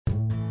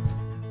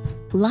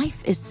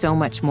Life is so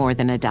much more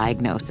than a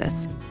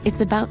diagnosis. It's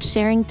about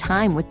sharing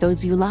time with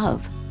those you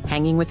love,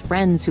 hanging with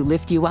friends who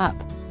lift you up,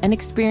 and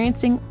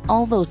experiencing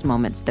all those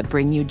moments that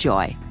bring you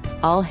joy.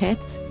 All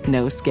hits,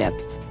 no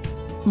skips.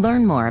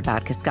 Learn more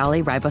about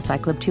Kisqali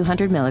Ribociclib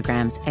 200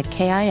 milligrams at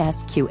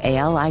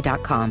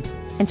KISQALI.com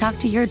and talk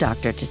to your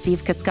doctor to see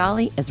if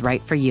Kisqali is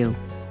right for you.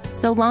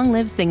 So long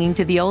live singing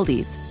to the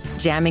oldies,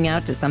 jamming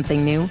out to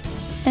something new,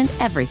 and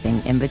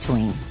everything in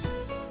between.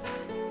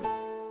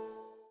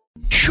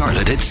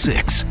 Charlotte at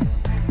 6.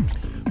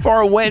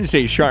 For a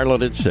Wednesday,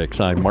 Charlotte at 6,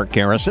 I'm Mark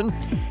Garrison,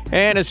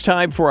 and it's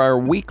time for our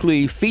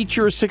weekly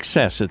feature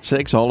Success at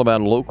 6, all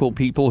about local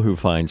people who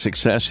find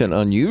success in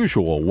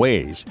unusual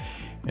ways.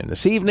 And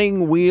this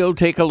evening, we'll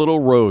take a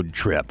little road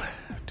trip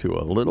to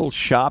a little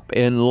shop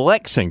in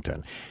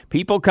Lexington.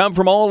 People come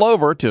from all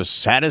over to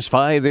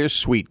satisfy their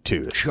sweet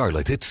tooth.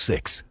 Charlotte at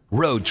 6,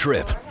 road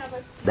trip.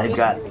 They've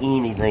got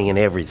anything and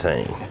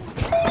everything.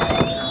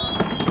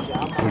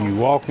 When you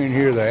walk in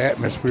here, the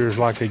atmosphere is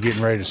like they're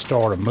getting ready to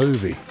start a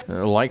movie.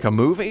 Like a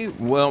movie?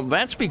 Well,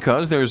 that's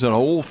because there's an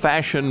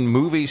old-fashioned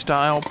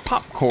movie-style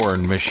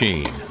popcorn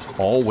machine,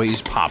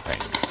 always popping.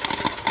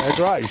 That's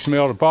right, you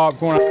smell the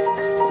popcorn.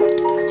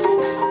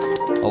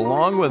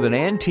 Along with an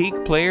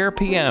antique player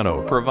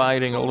piano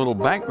providing a little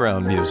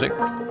background music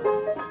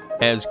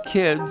as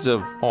kids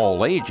of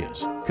all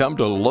ages come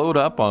to load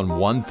up on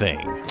one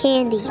thing.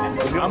 Candy.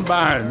 I'm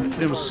buying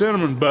them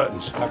cinnamon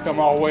buttons. I come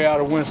all the way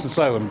out of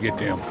Winston-Salem to get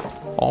them.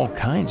 All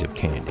kinds of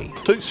candy.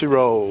 Tootsie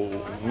Roll,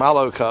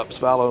 Milo Cups,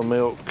 Valo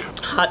Milk.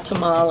 Hot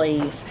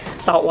tamales,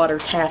 saltwater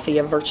taffy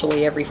of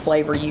virtually every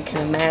flavor you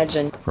can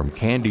imagine. From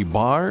candy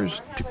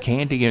bars to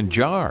candy in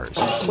jars.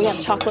 We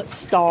have chocolate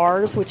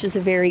stars, which is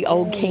a very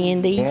old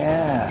candy.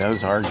 Yeah,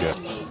 those are good.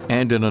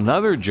 And in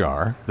another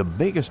jar, the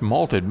biggest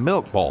malted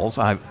milk balls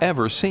I've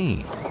ever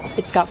seen.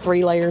 It's got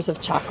 3 layers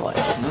of chocolate.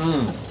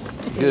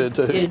 Good,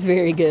 too. It's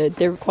very good.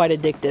 They're quite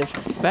addictive.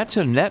 That's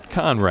Annette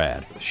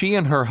Conrad. She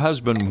and her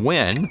husband,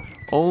 Wynn,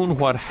 own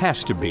what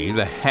has to be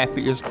the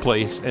happiest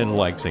place in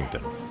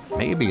Lexington.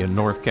 Maybe in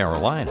North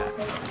Carolina.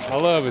 I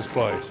love this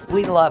place.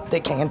 We love the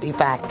Candy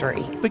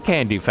Factory. The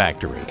Candy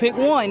Factory. Pick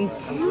one.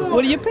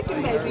 What are you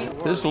picking, baby?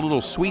 This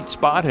little sweet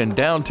spot in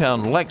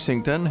downtown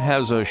Lexington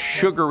has a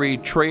sugary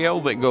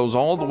trail that goes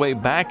all the way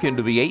back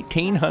into the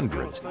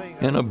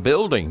 1800s in a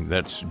building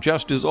that's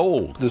just as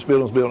old. This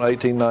building's built in the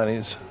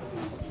 1890s.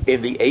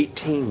 In the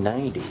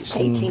 1890s.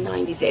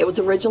 1890s. It was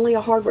originally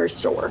a hardware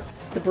store.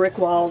 The brick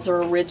walls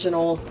are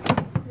original.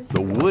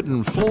 The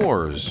wooden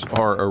floors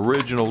are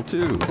original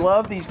too.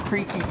 Love these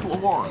creaky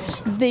floors.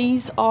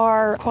 These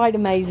are quite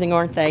amazing,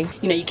 aren't they?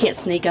 You know, you can't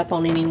sneak up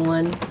on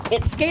anyone.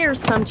 It scares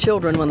some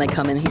children when they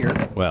come in here.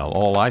 Well,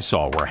 all I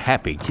saw were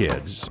happy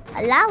kids.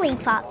 A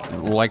lollipop.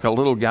 Like a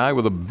little guy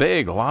with a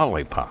big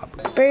lollipop.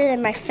 Bigger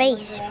than my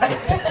face.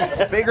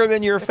 Bigger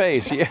than your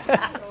face, yeah.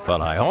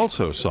 But I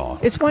also saw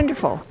It's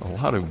wonderful. a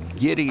lot of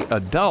giddy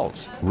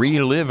adults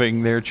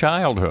reliving their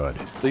childhood.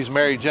 These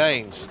Mary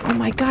Janes. Oh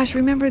my gosh,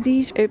 remember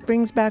these? It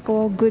brings back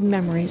all good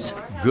memories.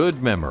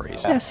 Good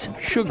memories. Yes.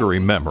 Sugary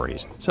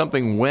memories.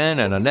 Something Wynn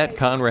and Annette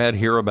Conrad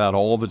hear about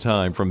all the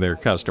time from their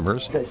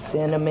customers, The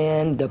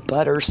cinnamon, the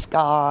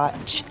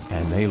butterscotch.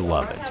 and they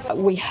love it.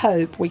 We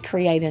hope we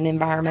create an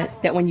environment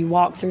that when you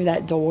walk through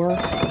that door,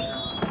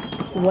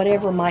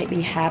 whatever might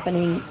be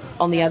happening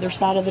on the other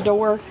side of the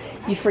door,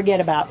 you forget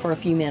about for a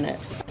few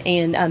minutes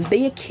and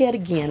be a kid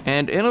again.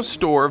 And in a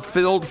store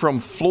filled from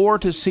floor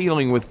to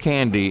ceiling with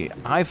candy,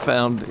 I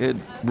found it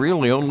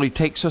really only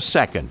takes a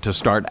second to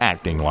start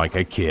acting like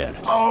a kid.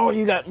 Oh,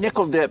 you got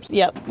nickel dips.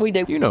 Yep, we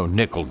do. You know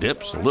nickel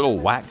dips, little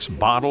wax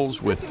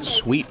bottles with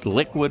sweet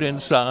liquid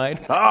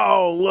inside.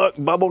 Oh, look,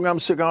 bubblegum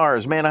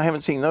cigars. Man, I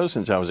haven't seen those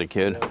since I was a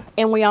kid.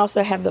 And we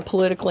also have the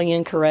politically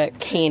incorrect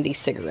candy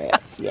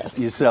cigarettes, yes.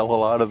 You sell a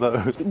lot of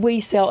those.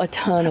 We sell a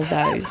ton of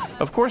those.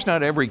 Of course,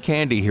 not every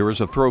candy here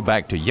is a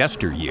throwback to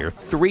yesteryear.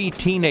 3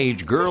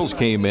 teenage girls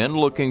came in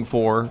looking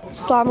for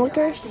Slime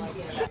liquors.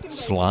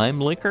 slime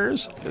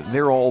liquors.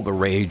 They're all the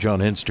rage on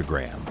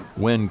Instagram.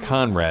 Wynn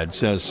Conrad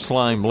says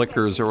slime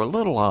liquors are a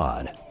little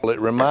odd. It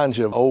reminds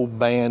you of old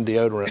Band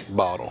deodorant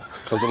bottle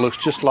because it looks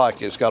just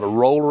like it. It's got a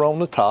roller on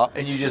the top.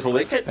 And you just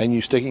lick it? And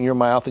you stick it in your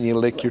mouth and you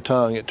lick your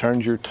tongue. It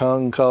turns your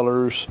tongue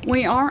colors.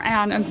 We are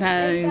out of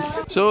those.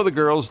 So the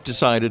girls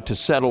decided to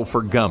settle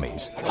for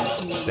gummies.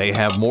 They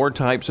have more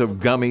types of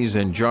gummies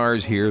in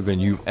jars here than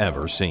you've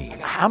ever seen.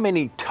 How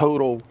many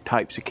total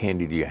types of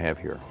candy do you have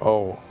here?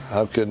 Oh,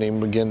 I couldn't even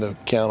begin to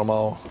count them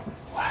all.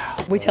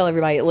 We tell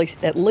everybody at least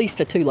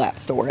a 2-lap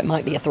store. It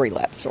might be a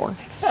 3-lap store.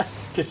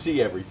 To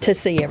see everything. To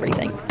see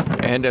everything.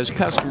 And as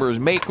customers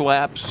make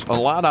laps, a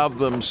lot of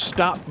them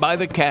stop by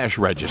the cash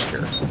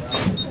register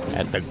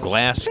at the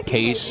glass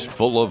case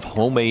full of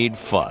homemade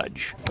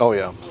fudge. Oh,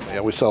 yeah.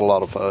 Yeah, we sell a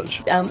lot of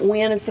fudge.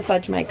 Wynn is the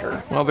fudge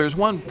maker. Well, there's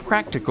one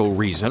practical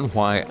reason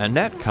why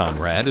Annette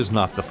Conrad is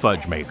not the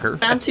fudge maker.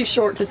 I'm too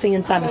short to see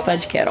inside the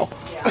fudge kettle.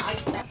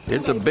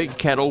 It's a big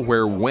kettle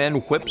where Wynn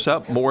whips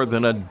up more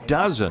than a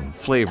dozen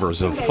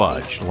flavors of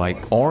fudge,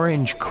 like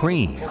orange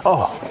cream.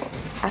 Oh,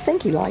 I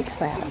think he likes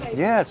that.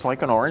 Yeah, it's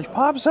like an orange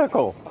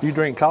popsicle. You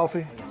drink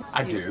coffee?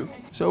 I do.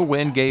 So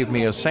Wen gave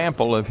me a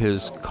sample of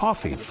his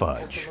coffee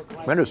fudge.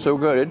 Man, it's so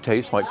good, it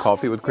tastes like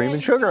coffee with cream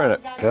and sugar in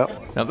it.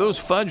 Yep. Now, those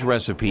fudge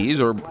recipes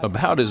are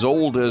about as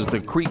old as the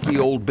creaky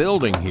old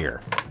building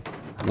here.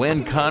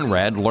 Wen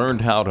Conrad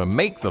learned how to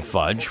make the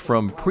fudge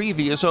from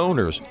previous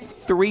owners,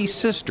 3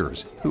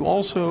 sisters, who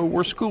also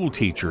were school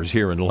teachers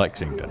here in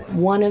Lexington.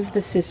 One of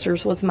the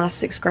sisters was my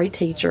 6th grade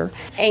teacher,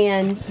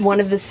 and one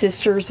of the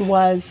sisters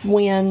was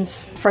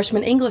Wen's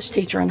freshman English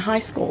teacher in high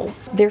school.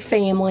 Their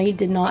family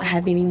did not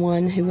have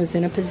anyone who was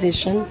in a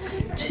position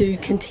to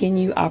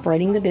continue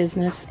operating the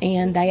business,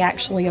 and they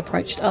actually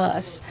approached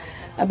us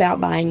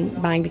about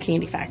buying the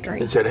candy factory.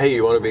 And said, hey,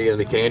 you want to be in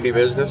the candy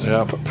business?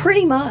 Yeah.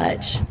 Pretty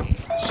much.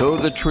 So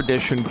the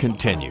tradition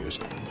continues.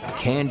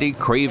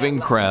 Candy-craving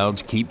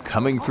crowds keep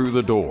coming through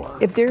the door.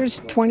 If there's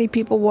 20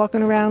 people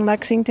walking around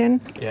Lexington,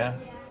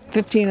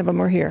 15 of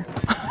them are here.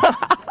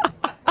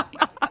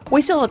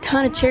 We sell a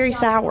ton of cherry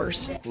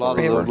sours. A lot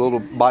of the little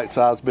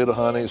bite-sized bit of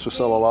honeys. We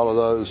sell a lot of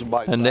those.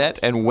 Annette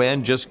and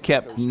Wen just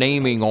kept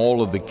naming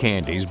all of the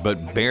candies,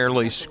 but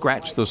barely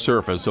scratched the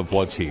surface of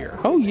what's here.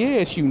 Oh, yeah,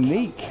 it's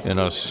unique. In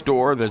a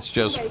store that's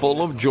just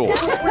full of joy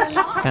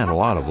and a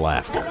lot of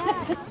laughter.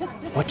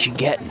 What you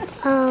getting?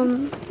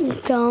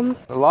 Gum.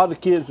 A lot of the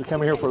kids that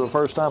come here for the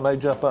first time, they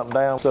jump up and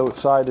down, so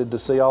excited to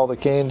see all the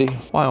candy.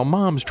 While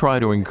moms try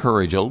to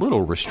encourage a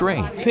little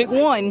restraint. Pick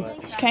one.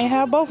 Can't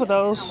have both of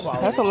those.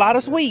 That's a lot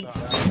of sweets.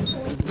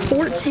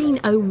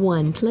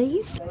 1401,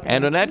 please.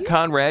 And Annette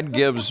Conrad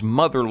gives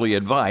motherly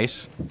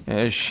advice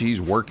as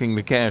she's working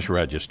the cash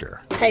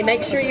register. Hey,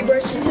 make sure you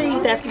brush your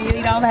teeth after you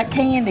eat all that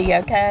candy,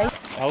 okay?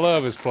 I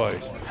love his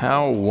place.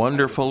 How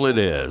wonderful it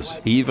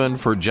is, even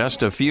for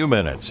just a few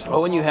minutes.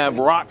 Oh, and you have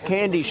rock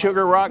candy,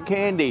 sugar rock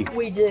candy.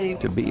 We do.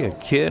 To be a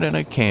kid in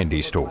a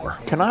candy store.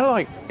 Can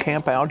I,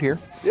 camp out here?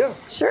 Yeah.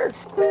 Sure.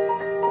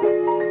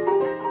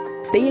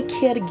 Be a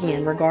kid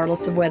again,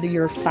 regardless of whether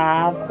you're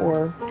 5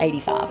 or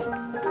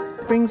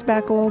 85. Brings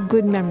back all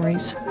good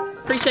memories.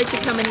 Appreciate you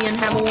coming in.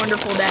 Have a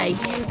wonderful day.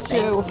 You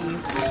too.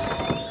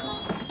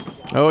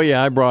 Oh,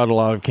 yeah, I brought a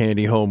lot of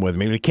candy home with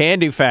me. The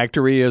Candy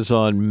Factory is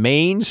on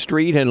Main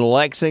Street in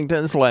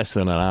Lexington. It's less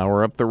than an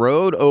hour up the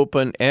road,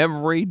 open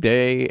every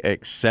day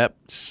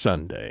except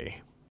Sunday.